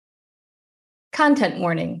Content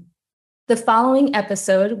warning. The following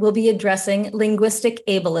episode will be addressing linguistic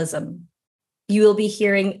ableism. You will be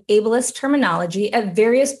hearing ableist terminology at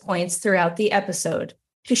various points throughout the episode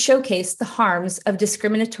to showcase the harms of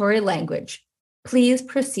discriminatory language. Please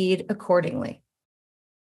proceed accordingly.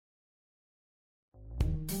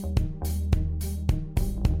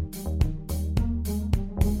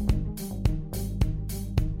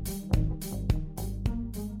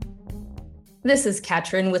 This is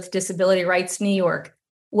Katrin with Disability Rights New York.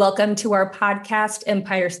 Welcome to our podcast,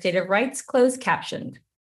 Empire State of Rights, Closed Captioned.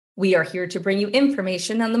 We are here to bring you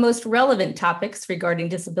information on the most relevant topics regarding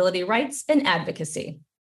disability rights and advocacy.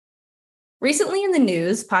 Recently in the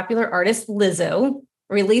news, popular artist Lizzo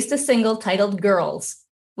released a single titled Girls,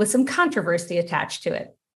 with some controversy attached to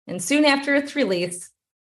it. And soon after its release,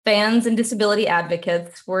 fans and disability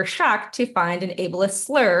advocates were shocked to find an ableist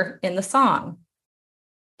slur in the song.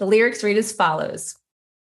 The lyrics read as follows: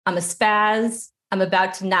 "I'm a spaz, I'm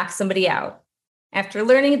about to knock somebody out." After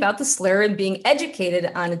learning about the slur and being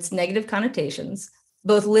educated on its negative connotations,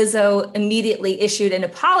 both Lizzo immediately issued an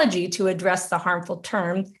apology to address the harmful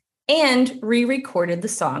term and re-recorded the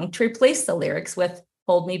song to replace the lyrics with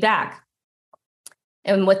 "Hold Me Back."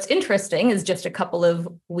 And what's interesting is just a couple of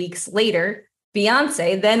weeks later,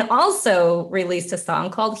 Beyonce then also released a song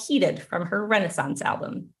called Heated from her Renaissance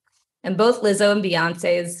album. And both Lizzo and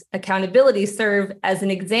Beyonce's accountability serve as an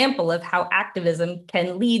example of how activism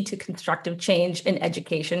can lead to constructive change in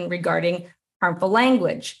education regarding harmful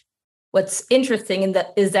language. What's interesting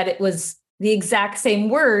is that it was the exact same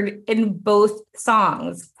word in both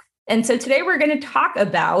songs. And so today we're going to talk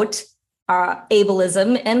about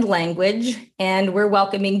ableism and language, and we're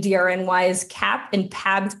welcoming DRNY's CAP and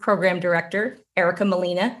PABS program director, Erica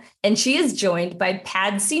Molina, and she is joined by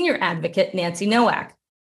PADS senior advocate, Nancy Nowak.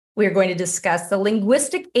 We are going to discuss the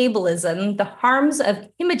linguistic ableism, the harms of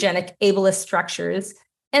imagenic ableist structures,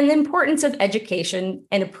 and the importance of education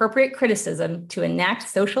and appropriate criticism to enact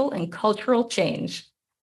social and cultural change.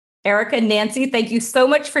 Erica and Nancy, thank you so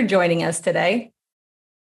much for joining us today.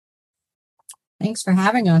 Thanks for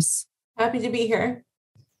having us. Happy to be here.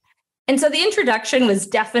 And so the introduction was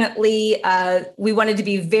definitely, we wanted to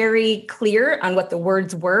be very clear on what the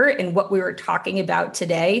words were and what we were talking about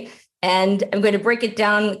today. And I'm going to break it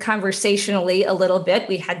down conversationally a little bit.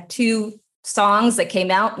 We had two songs that came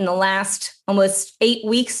out in the last almost 8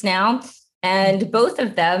 weeks now, and both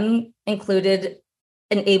of them included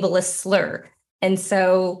an ableist slur. And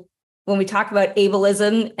so when we talk about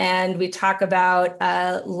ableism and we talk about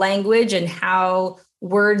language and how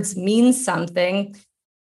words mean something,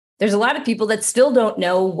 there's a lot of people that still don't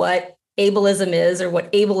know what ableism is or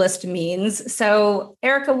what ableist means. So,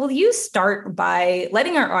 Erica, will you start by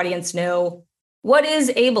letting our audience know what is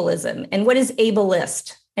ableism and what is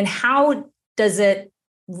ableist, and how does it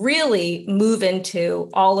really move into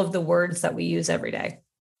all of the words that we use every day?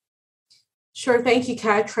 Sure. Thank you,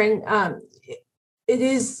 Katrin. It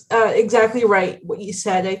is exactly right what you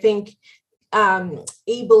said. I think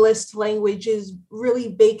ableist language is really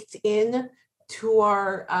baked in to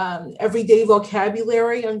our everyday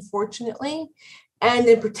vocabulary, unfortunately, and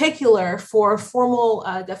in particular for a formal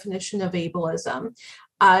definition of ableism.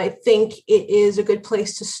 I think it is a good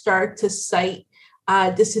place to start to cite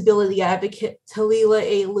disability advocate Talila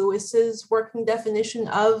A. Lewis's working definition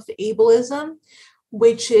of ableism,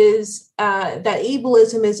 which is that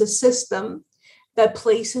ableism is a system that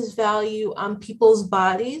places value on people's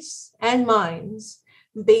bodies and minds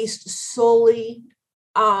based solely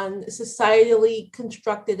on societally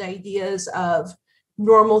constructed ideas of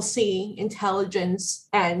normalcy, intelligence,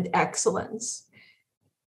 and excellence,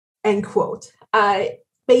 end quote.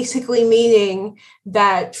 Basically meaning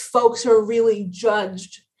that folks are really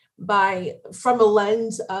judged from a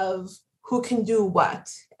lens of who can do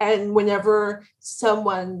what. And whenever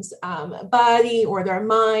someone's body or their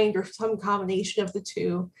mind or some combination of the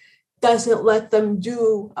two doesn't let them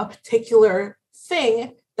do a particular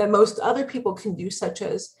thing that most other people can do, such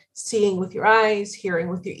as seeing with your eyes, hearing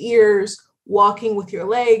with your ears, walking with your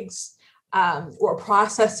legs, or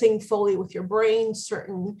processing fully with your brain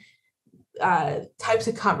certain types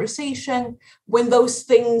of conversation, when those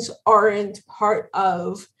things aren't part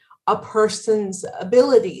of a person's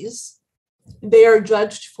abilities, they are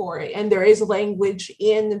judged for it. And there is language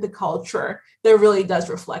in the culture that really does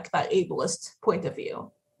reflect that ableist point of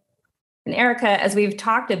view. And Erica, as we've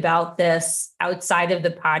talked about this outside of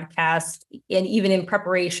the podcast, and even in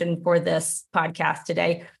preparation for this podcast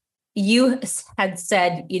today, you had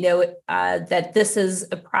said, that this is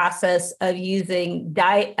a process of using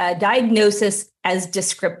diagnosis as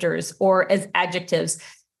descriptors or as adjectives.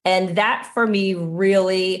 And that for me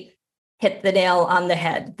really hit the nail on the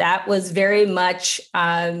head. That was very much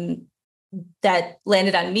that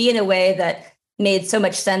landed on me in a way that made so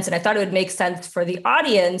much sense. And I thought it would make sense for the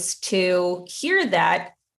audience to hear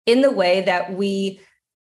that in the way that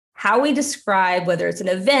how we describe, whether it's an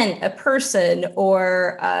event, a person,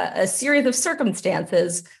 or a series of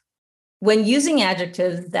circumstances, when using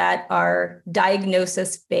adjectives that are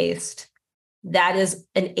diagnosis-based, that is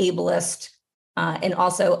an ableist and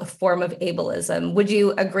also a form of ableism. Would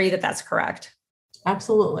you agree that that's correct?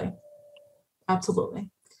 Absolutely. Absolutely.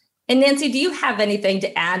 And Nancy, do you have anything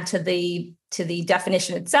to add to the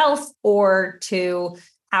definition itself, or to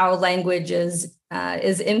how language is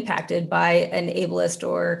impacted by an ableist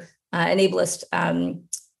or an ableist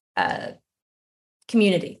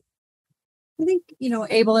community? I think,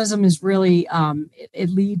 ableism is really, it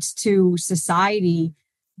leads to society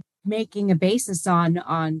making a basis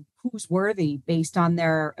on who's worthy based on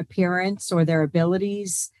their appearance or their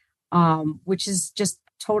abilities, which is just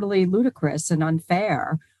totally ludicrous and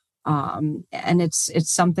unfair. And it's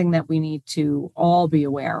something that we need to all be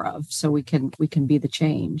aware of so we can be the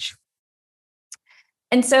change.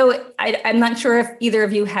 And so I'm not sure if either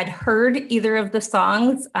of you had heard either of the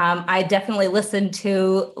songs. I definitely listened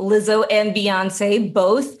to Lizzo and Beyonce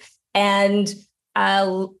both, and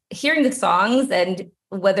hearing the songs, and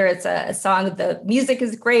whether it's a song, the music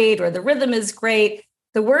is great or the rhythm is great,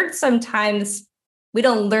 the words sometimes we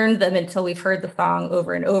don't learn them until we've heard the song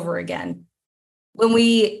over and over again.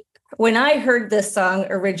 When I heard this song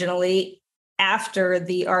originally, after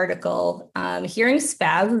the article, hearing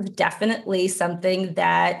spaz was definitely something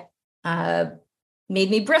that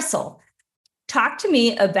made me bristle. Talk to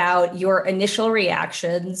me about your initial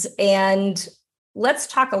reactions, and let's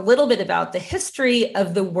talk a little bit about the history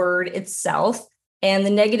of the word itself and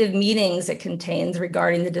the negative meanings it contains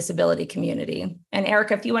regarding the disability community. And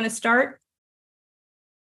Erica, if you want to start.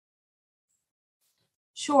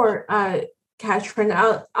 Sure, Katrin.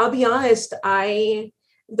 I'll be honest.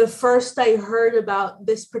 The first I heard about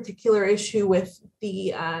this particular issue with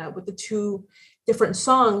the two different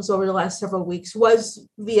songs over the last several weeks was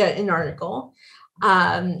via an article.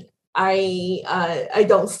 I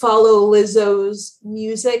don't follow Lizzo's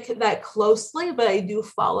music that closely, but I do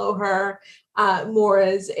follow her more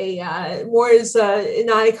as an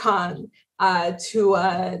icon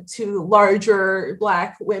to larger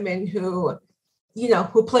Black women who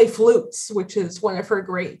play flutes, which is one of her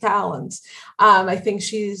great talents. I think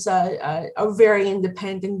she's a very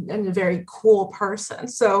independent and a very cool person.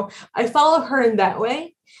 So I follow her in that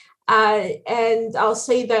way. And I'll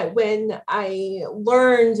say that when I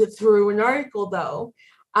learned through an article, though,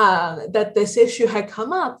 that this issue had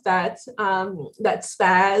come up, that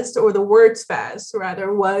spaz, or the word spaz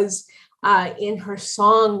rather, was in her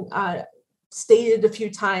song stated a few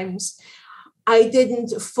times, I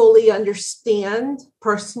didn't fully understand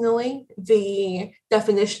personally the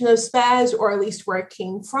definition of spaz, or at least where it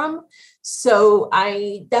came from. So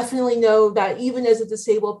I definitely know that even as a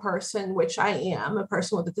disabled person, which I am, a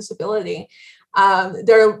person with a disability,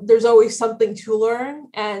 there's always something to learn,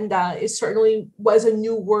 and it certainly was a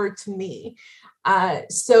new word to me.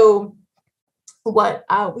 So what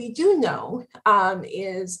we do know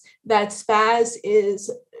is that spaz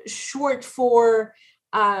is short for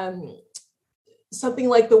something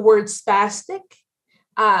like the word spastic.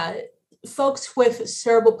 Folks with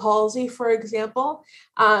cerebral palsy, for example,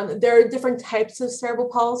 there are different types of cerebral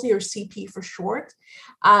palsy, or CP for short,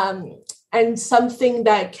 and something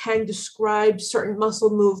that can describe certain muscle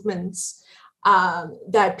movements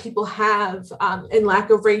that people have, and lack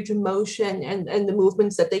of range of motion, and the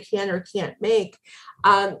movements that they can or can't make,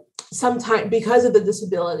 sometimes because of the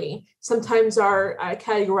disability, sometimes are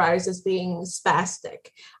categorized as being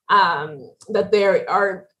spastic, that there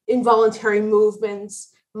are involuntary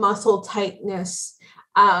movements, muscle tightness.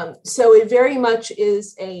 So it very much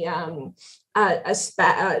is spastic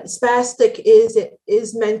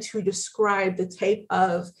is meant to describe the type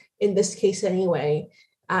of, in this case anyway,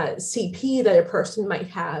 CP that a person might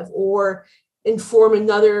have, or inform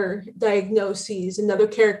another diagnosis, another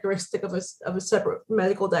characteristic of a separate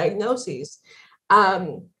medical diagnosis.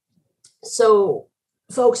 So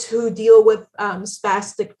folks who deal with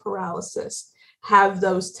spastic paralysis have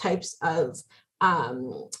those types of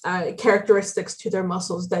characteristics to their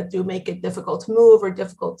muscles that do make it difficult to move, or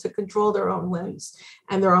difficult to control their own limbs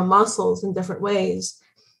and their own muscles in different ways.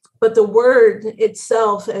 But the word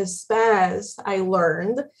itself, as spaz, I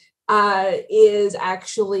learned, is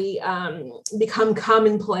actually become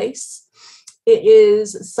commonplace. It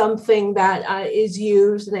is something that is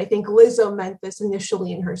used, and I think Lizzo meant this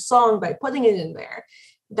initially in her song by putting it in there,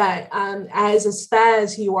 that as a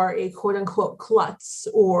spaz, you are a quote unquote klutz,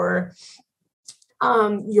 or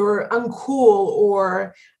you're uncool,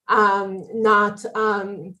 or not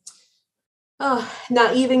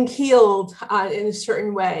even keeled in a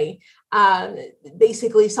certain way.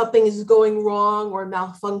 Basically, something is going wrong or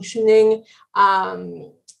malfunctioning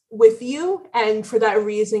with you, and for that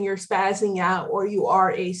reason, you're spazzing out, or you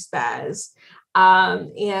are a spaz.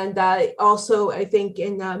 And also, I think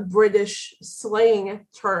in British slang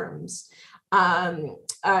terms,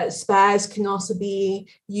 spaz can also be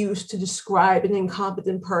used to describe an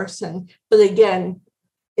incompetent person. But again,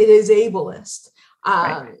 it is ableist.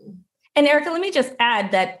 Right. And Erica, let me just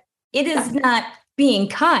add that it is not being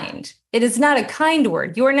kind. It is not a kind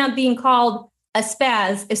word. You are not being called a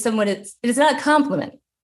spaz if someone it is not a compliment.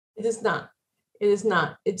 It is not. It is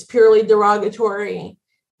not. It's purely derogatory,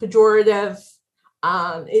 pejorative.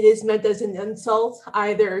 It is meant as an insult,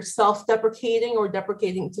 either self-deprecating or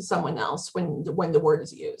deprecating to someone else when the word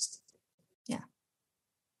is used. Yeah.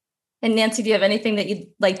 And Nancy, do you have anything that you'd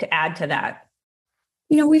like to add to that?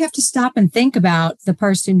 We have to stop and think about the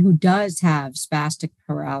person who does have spastic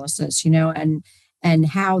paralysis, and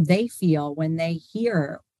how they feel when they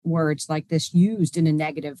hear words like this used in a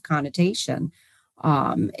negative connotation.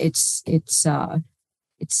 It's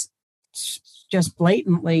just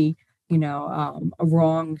blatantly, a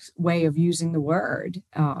wrong way of using the word.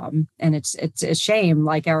 And it's a shame,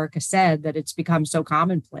 like Erica said, that it's become so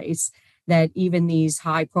commonplace that even these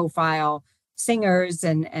high profile singers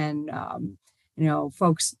and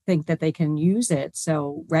folks think that they can use it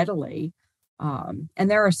so readily. And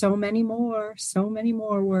there are so many more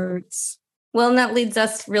words. Well, and that leads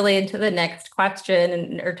us really into the next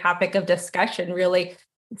question or topic of discussion, really.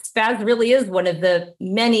 Spaz really is one of the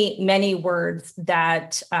many, many words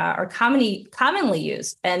that are commonly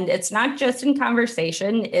used. And it's not just in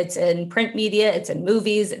conversation, it's in print media, it's in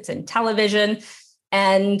movies, it's in television.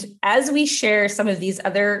 And as we share some of these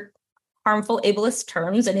other harmful ableist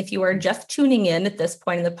terms, and if you are just tuning in at this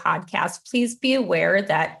point in the podcast, please be aware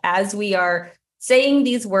that as we are saying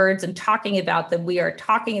these words and talking about them, we are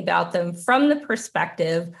talking about them from the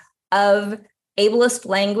perspective of ableist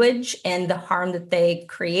language and the harm that they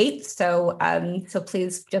create. So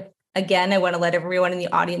please, just again, I want to let everyone in the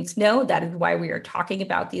audience know that is why we are talking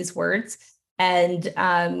about these words. And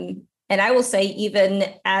I will say, even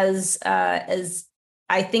as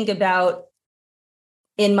I think about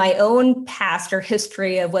in my own past or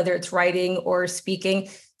history of whether it's writing or speaking,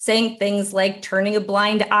 saying things like turning a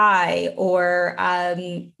blind eye, or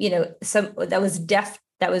some that was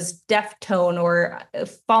deaf tone, or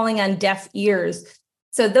falling on deaf ears.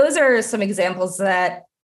 So those are some examples that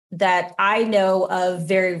I know of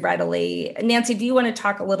very readily. Nancy, do you want to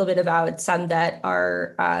talk a little bit about some that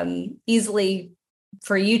are easily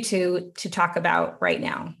for you to talk about right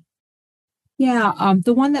now? Yeah,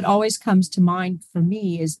 the one that always comes to mind for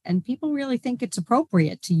me is, and people really think it's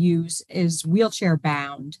appropriate to use, is wheelchair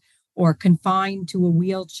bound or confined to a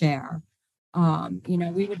wheelchair.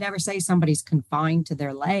 We would never say somebody's confined to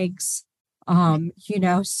their legs,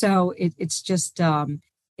 so it's just,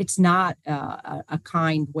 it's not a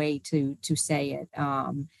kind way to say it.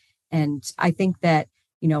 And I think that,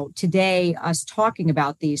 today us talking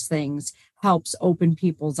about these things helps open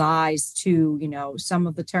people's eyes to, some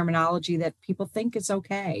of the terminology that people think is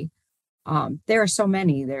okay. There are so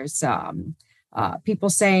many. There's people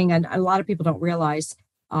saying, and a lot of people don't realize,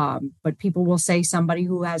 but people will say somebody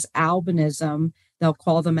who has albinism, they'll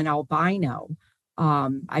call them an albino.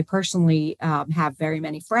 I personally have very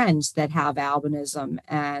many friends that have albinism,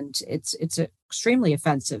 and it's extremely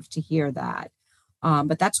offensive to hear that.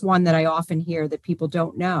 But that's one that I often hear that people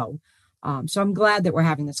don't know. So I'm glad that we're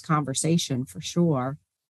having this conversation for sure.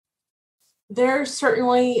 There's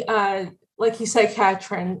certainly, like you said,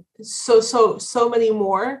 Katrin, so many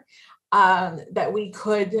more that we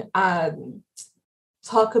could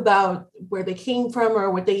talk about where they came from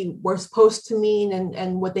or what they were supposed to mean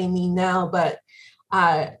and what they mean now. But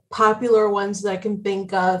popular ones that I can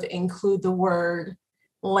think of include the word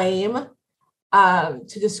lame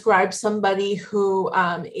to describe somebody who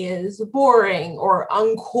is boring or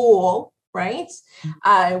uncool, right?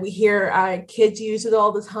 We hear kids use it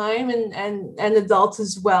all the time, and adults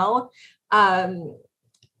as well.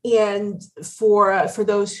 And for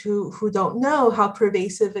those who don't know how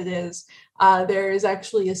pervasive it is, there is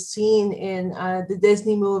actually a scene in the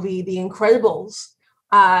Disney movie The Incredibles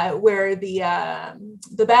where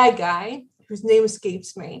the bad guy, whose name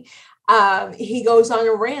escapes me, he goes on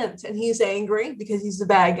a rant and he's angry because he's the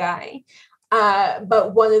bad guy.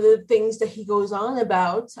 But one of the things that he goes on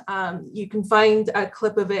about, you can find a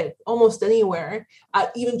clip of it almost anywhere,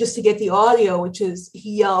 even just to get the audio, which is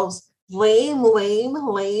he yells, lame, lame,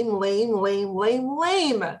 lame, lame, lame, lame,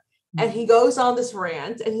 lame. And he goes on this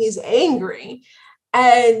rant and he's angry.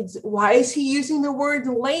 And why is he using the word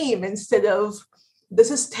lame instead of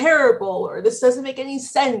this is terrible or this doesn't make any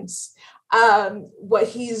sense? What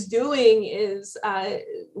he's doing is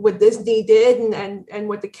what Disney did and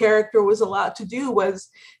what the character was allowed to do was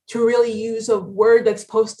to really use a word that's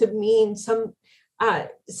supposed to mean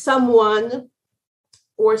someone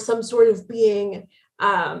or some sort of being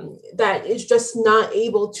that is just not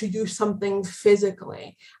able to do something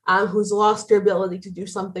physically, who's lost their ability to do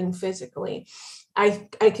something physically. I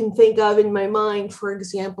can think of in my mind, for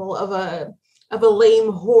example, of a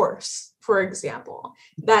lame horse. For example,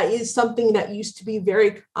 that is something that used to be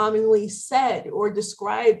very commonly said or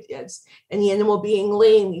described as an animal being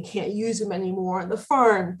lame. You can't use him anymore on the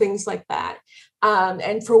farm, things like that.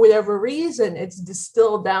 And for whatever reason, it's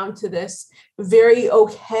distilled down to this very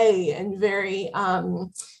okay and very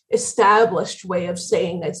established way of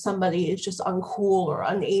saying that somebody is just uncool or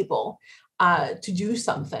unable to do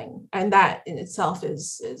something. And that in itself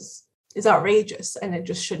is outrageous, and it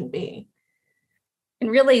just shouldn't be. And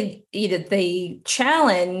really, the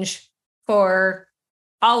challenge for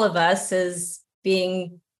all of us is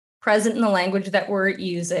being present in the language that we're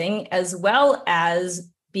using, as well as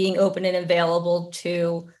being open and available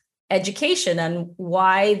to education on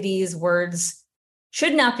why these words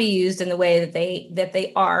should not be used in the way that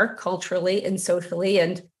they are culturally and socially.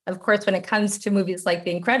 And of course, when it comes to movies like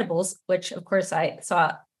The Incredibles, which of course I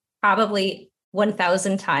saw probably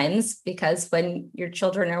 1,000 times, because when your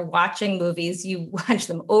children are watching movies, you watch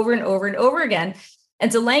them over and over and over again.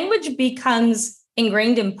 And so language becomes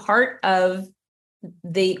ingrained in part of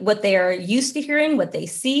what they are used to hearing, what they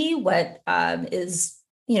see, what is,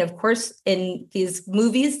 of course, in these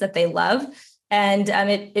movies that they love. And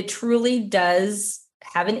it truly does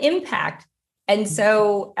have an impact. And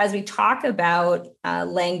so as we talk about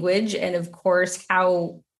language and, of course,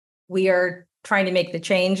 how we are trying to make the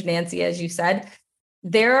change, Nancy, as you said,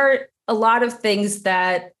 there are a lot of things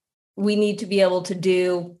that we need to be able to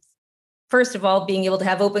do. First of all, being able to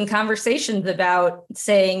have open conversations about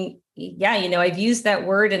saying, yeah, I've used that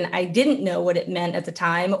word and I didn't know what it meant at the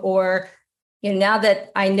time, or, now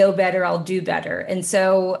that I know better, I'll do better. And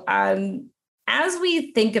so as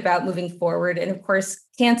we think about moving forward, and of course,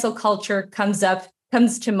 cancel culture comes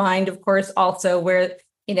to mind, of course, also where,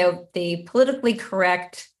 the politically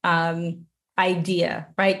correct idea,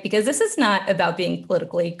 right? Because this is not about being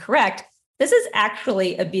politically correct. This is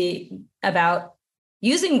actually about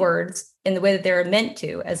using words in the way that they're meant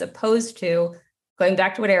to, as opposed to, going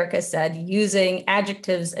back to what Erica said, using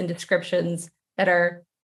adjectives and descriptions that are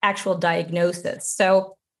actual diagnosis.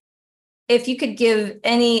 So if you could give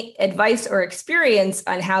any advice or experience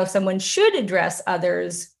on how someone should address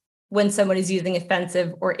others when someone is using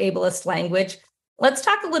offensive or ableist language, let's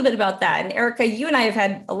talk a little bit about that. And Erica, you and I have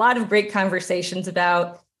had a lot of great conversations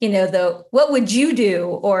about, what would you do,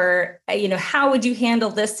 or, how would you handle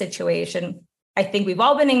this situation? I think we've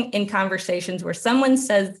all been in conversations where someone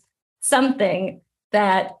says something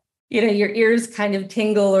that, your ears kind of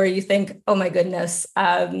tingle, or you think, oh my goodness.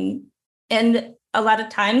 And a lot of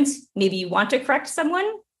times, maybe you want to correct someone,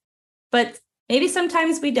 but maybe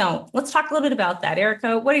sometimes we don't. Let's talk a little bit about that.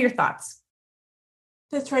 Erica, what are your thoughts?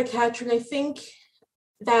 That's right, Katrin. I think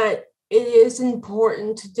that it is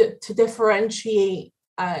important to differentiate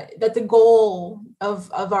that the goal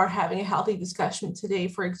of our having a healthy discussion today,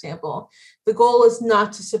 for example, the goal is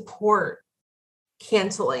not to support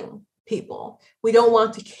canceling people. We don't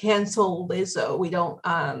want to cancel Lizzo. We don't,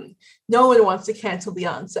 no one wants to cancel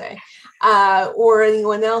Beyonce or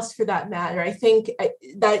anyone else for that matter. I think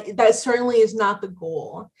that certainly is not the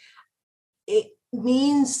goal. It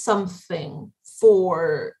means something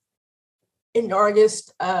for an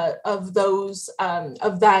artist of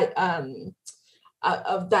that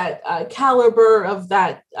caliber, of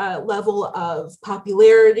that level of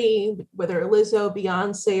popularity, whether Lizzo,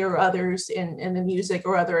 Beyonce, or others in the music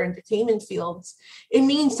or other entertainment fields. It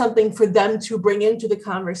means something for them to bring into the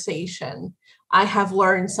conversation. I have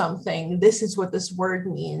learned something. This is what this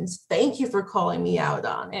word means. Thank you for calling me out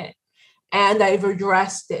on it. And I've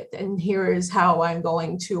addressed it. And here is how I'm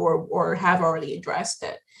going to, or have already addressed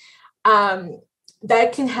it.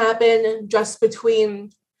 That can happen just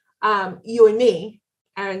between you and me,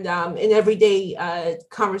 and in everyday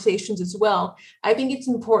conversations as well. I think it's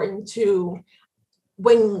important to,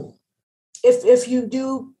 if you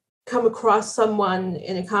do come across someone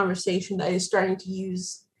in a conversation that is starting to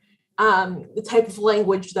use the type of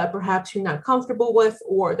language that perhaps you're not comfortable with,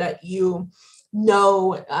 or that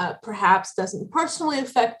perhaps doesn't personally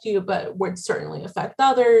affect you, but would certainly affect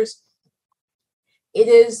others. It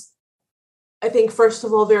is, I think, first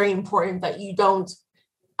of all, very important that you don't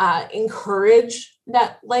encourage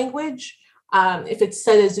that language. If it's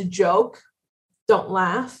said as a joke, don't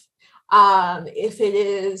laugh. If it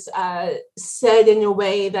is said in a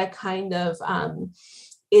way that kind of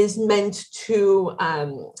is meant to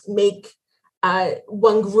make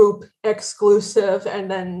one group exclusive, and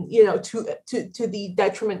then, to the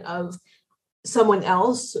detriment of someone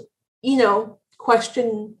else,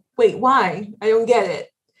 question, wait, why? I don't get it.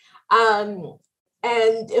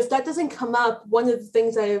 And if that doesn't come up, one of the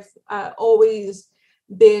things I've always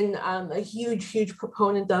been a huge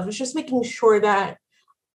proponent of is just making sure that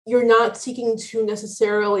you're not seeking to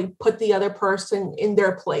necessarily put the other person in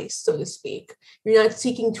their place, so to speak. You're not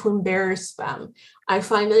seeking to embarrass them. I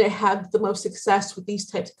find that I have the most success with these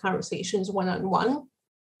types of conversations one-on-one,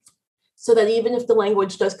 so that even if the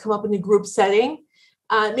language does come up in a group setting,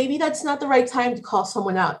 maybe that's not the right time to call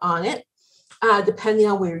someone out on it, depending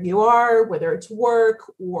on where you are, whether it's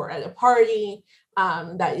work or at a party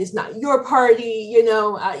that is not your party.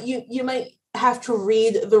 You might have to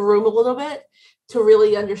read the room a little bit to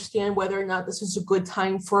really understand whether or not this is a good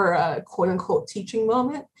time for a quote unquote teaching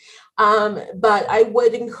moment. But I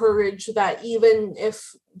would encourage that even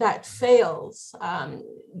if that fails,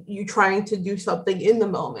 you trying to do something in the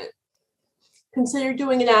moment, consider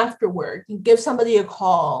doing it afterward. You give somebody a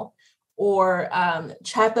call, or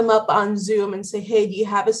chat them up on Zoom and say, hey, do you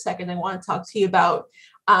have a second? I want to talk to you about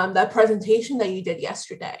that presentation that you did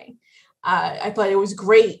yesterday. I thought it was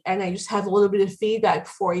great, and I just have a little bit of feedback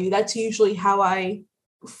for you. That's usually how I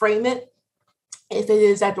frame it. If it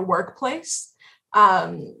is at the workplace,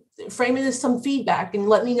 frame it as some feedback, and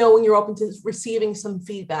let me know when you're open to receiving some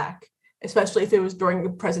feedback, especially if it was during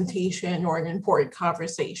a presentation or an important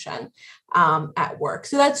conversation at work.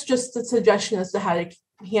 So that's just a suggestion as to how to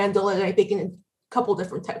handle it, I think, in a couple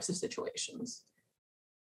different types of situations.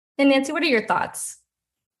 And Nancy, what are your thoughts?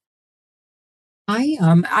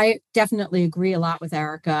 I definitely agree a lot with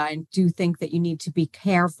Erica. I do think that you need to be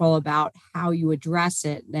careful about how you address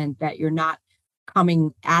it, and that you're not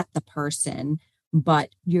coming at the person, but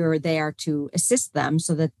you're there to assist them,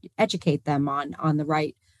 so that you educate them on the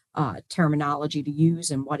right terminology to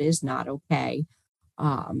use and what is not okay.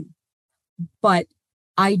 But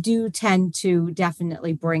I do tend to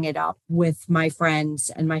definitely bring it up with my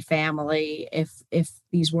friends and my family if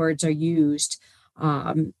these words are used.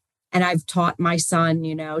 And I've taught my son,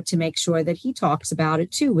 to make sure that he talks about it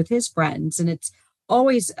too with his friends. And it's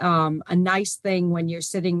always a nice thing when you're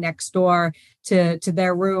sitting next door to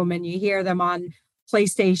their room and you hear them on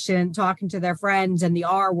PlayStation talking to their friends, and the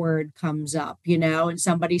R word comes up, and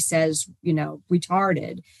somebody says,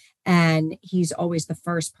 retarded. And he's always the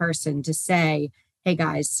first person to say, hey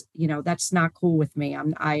guys, that's not cool with me.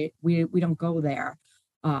 We don't go there.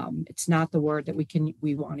 It's not the word that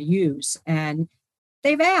we want to use. And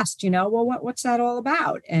they've asked, well, what's that all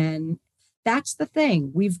about? And that's the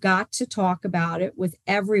thing. We've got to talk about it with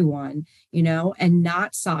everyone, and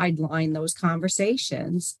not sideline those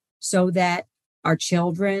conversations, so that our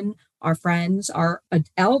children, our friends, our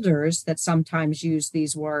elders that sometimes use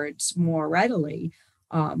these words more readily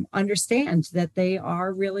understand that they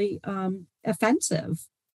are really offensive.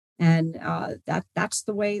 And that's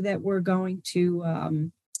the way that we're going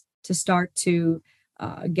to start to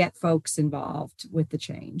get folks involved with the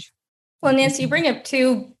change. Well, Nancy, you bring up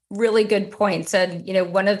two really good points. And,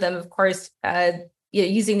 one of them, of course,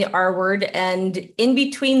 using the R word. And in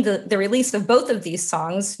between the release of both of these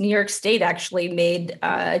songs, New York State actually made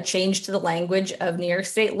a change to the language of New York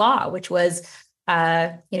State law, which was,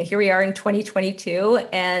 here we are in 2022,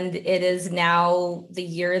 and it is now the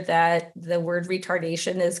year that the word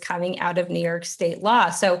retardation is coming out of New York State law.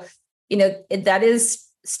 So, that is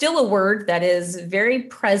still a word that is very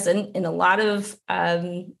present in a lot of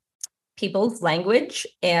people's language,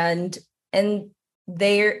 and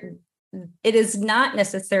it is not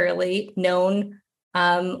necessarily known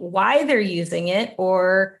why they're using it,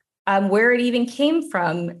 or where it even came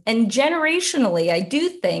from. And generationally, I do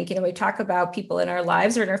think, we talk about people in our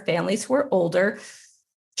lives or in our families who are older.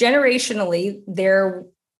 Generationally, there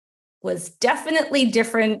was definitely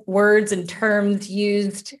different words and terms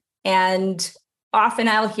used, and often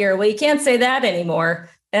I'll hear, well, you can't say that anymore.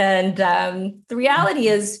 And the reality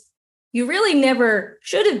is, you really never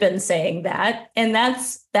should have been saying that. And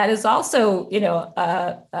that is also,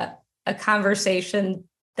 a conversation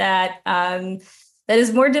that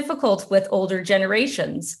is more difficult with older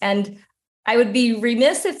generations. And I would be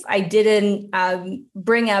remiss if I didn't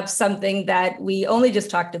bring up something that we only just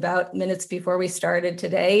talked about minutes before we started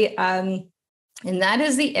today. And that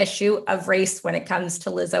is the issue of race when it comes to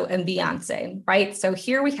Lizzo and Beyonce, right? So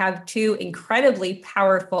here we have two incredibly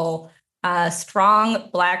powerful, strong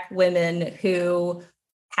Black women who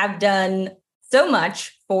have done so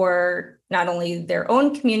much for not only their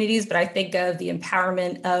own communities, but I think of the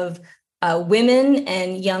empowerment of women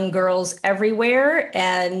and young girls everywhere,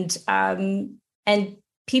 and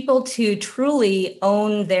people to truly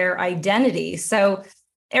own their identity. So,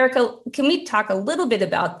 Erica, can we talk a little bit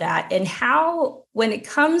about that and how, when it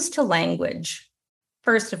comes to language,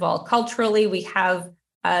 first of all, culturally, we have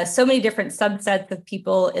so many different subsets of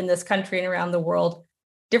people in this country and around the world.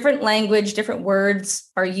 Different language, different words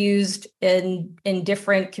are used in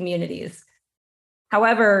different communities.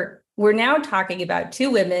 However, we're now talking about two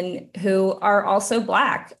women who are also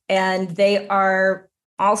Black, and they are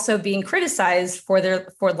also being criticized for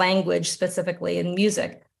language, specifically in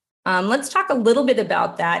music. Let's talk a little bit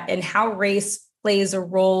about that and how race plays a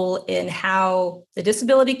role in how the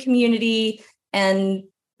disability community and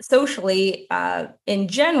socially, in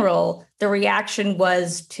general, the reaction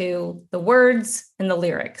was to the words and the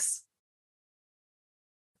lyrics.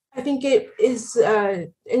 I think it is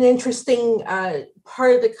an interesting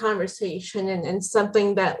part of the conversation, and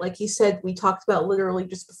something that, like you said, we talked about literally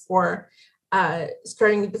just before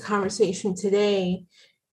starting the conversation today.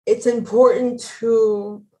 It's important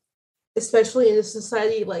to, especially in a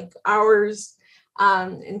society like ours,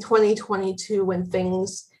 in 2022, when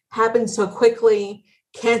things happen so quickly,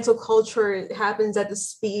 cancel culture happens at the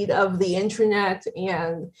speed of the internet,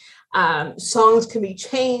 and songs can be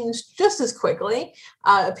changed just as quickly,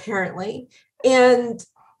 apparently. And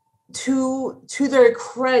to their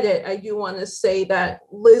credit, I do want to say that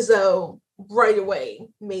Lizzo right away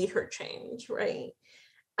made her change, right?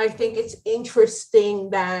 I think it's interesting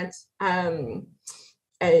that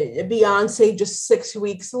Beyonce, just 6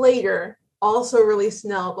 weeks later, also released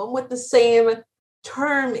an album with the same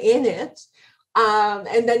term in it,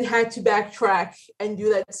 and then had to backtrack and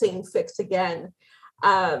do that same fix again.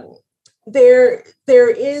 There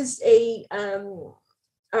is a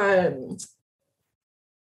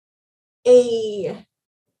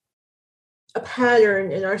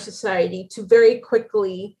pattern in our society to very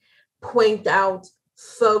quickly point out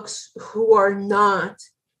folks who are not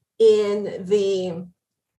in the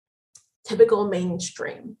typical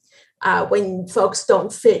mainstream. When folks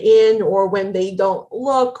don't fit in, or when they don't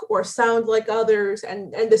look or sound like others.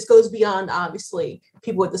 And this goes beyond, obviously,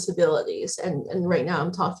 people with disabilities. And right now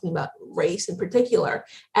I'm talking about race in particular,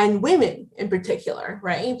 and women in particular,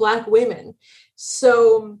 right? Black women.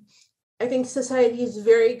 So I think society is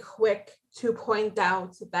very quick to point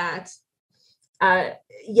out that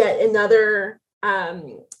yet another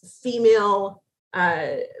female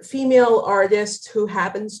artist who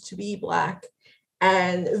happens to be Black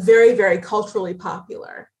and very, very culturally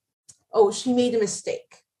popular, oh, she made a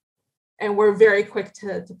mistake. And we're very quick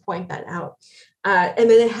to point that out. And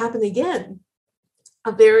then it happened again.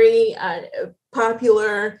 A very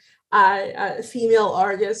popular female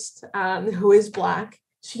artist who is Black,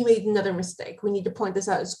 she made another mistake. We need to point this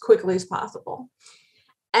out as quickly as possible.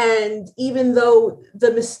 And even though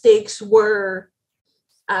the mistakes were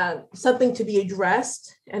something to be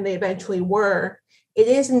addressed, and they eventually were, it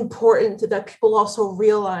is important that people also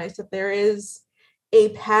realize that there is a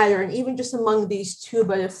pattern, even just among these two.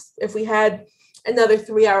 But if we had another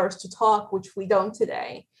 3 hours to talk, which we don't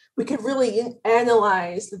today, we could really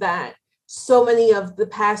analyze that so many of the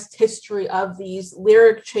past history of these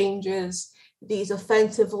lyric changes, these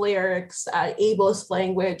offensive lyrics, ableist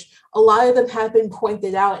language, a lot of them have been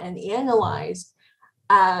pointed out and analyzed,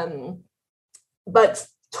 but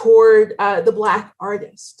toward the Black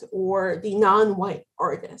artist or the non-white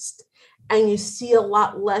artist. And you see a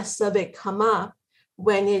lot less of it come up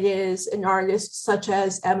when it is an artist such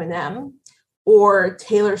as Eminem or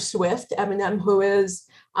Taylor Swift. Eminem, who is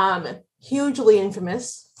hugely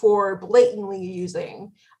infamous for blatantly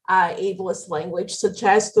using ableist language, such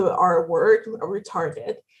as the R word,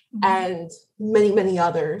 retarded, and many, many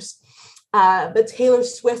others. But Taylor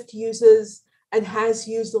Swift uses and has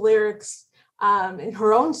used the lyrics in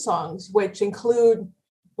her own songs, which include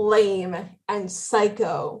lame and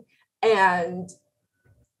psycho. And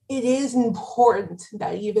it is important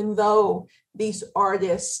that even though these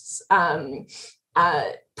artists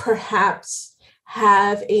perhaps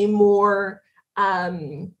have a more,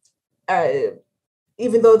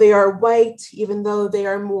 even though they are white, even though they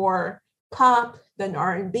are more pop than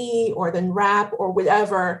R&B or than rap or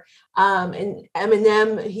whatever, and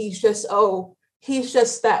Eminem, he's just, he's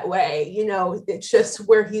just that way. It's just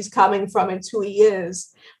where he's coming from. It's who he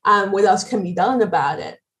is. What else can be done about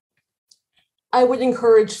it? I would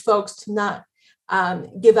encourage folks to not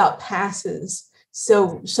give out passes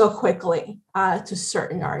so quickly to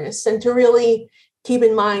certain artists, and to really keep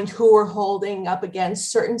in mind who we're holding up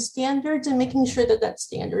against certain standards and making sure that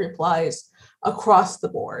standard applies across the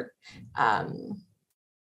board.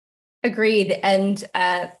 Agreed. And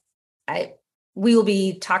we will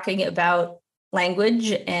be talking about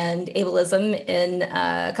language and ableism in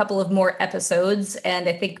a couple of more episodes. And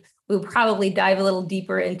I think we'll probably dive a little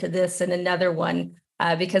deeper into this in another one,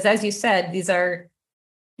 because as you said, these are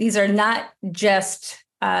not just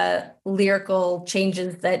lyrical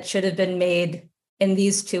changes that should have been made in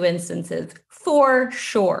these two instances, for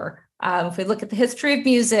sure. If we look at the history of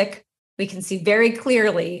music, we can see very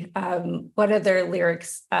clearly what other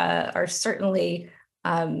lyrics are certainly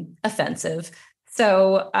offensive.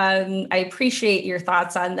 So I appreciate your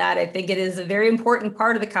thoughts on that. I think it is a very important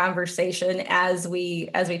part of the conversation as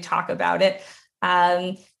we talk about it.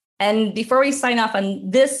 And before we sign off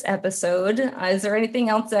on this episode, is there anything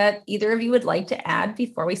else that either of you would like to add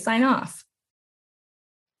before we sign off?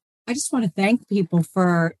 I just want to thank people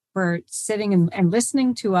for sitting and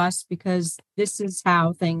listening to us, because this is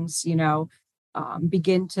how things,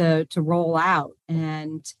 begin to roll out.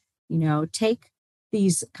 And, take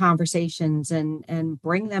these conversations and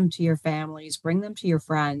bring them to your families, bring them to your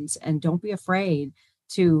friends, and don't be afraid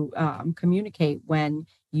to communicate when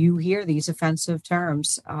you hear these offensive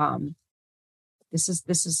terms. This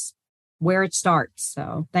is where it starts.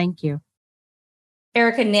 So thank you.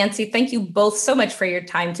 Eric and Nancy, thank you both so much for your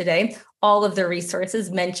time today. All of the resources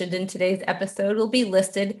mentioned in today's episode will be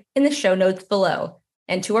listed in the show notes below.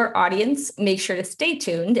 And to our audience, make sure to stay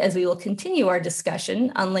tuned as we will continue our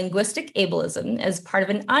discussion on linguistic ableism as part of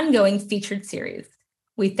an ongoing featured series.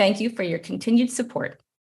 We thank you for your continued support.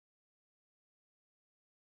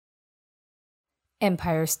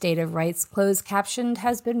 Empire State of Rights Closed Captioned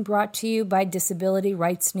has been brought to you by Disability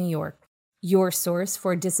Rights New York, your source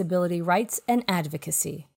for disability rights and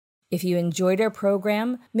advocacy. If you enjoyed our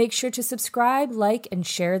program, make sure to subscribe, like, and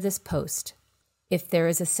share this post. If there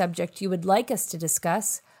is a subject you would like us to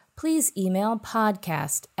discuss, please email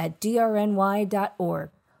podcast@drny.org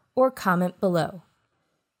or comment below.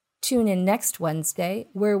 Tune in next Wednesday,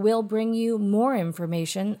 where we'll bring you more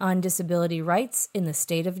information on disability rights in the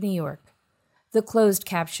state of New York. The closed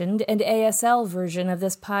captioned and ASL version of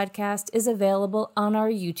this podcast is available on our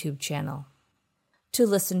YouTube channel. To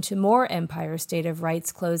listen to more Empire State of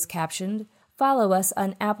Rights Closed Captioned, follow us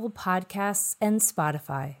on Apple Podcasts and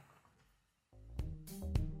Spotify.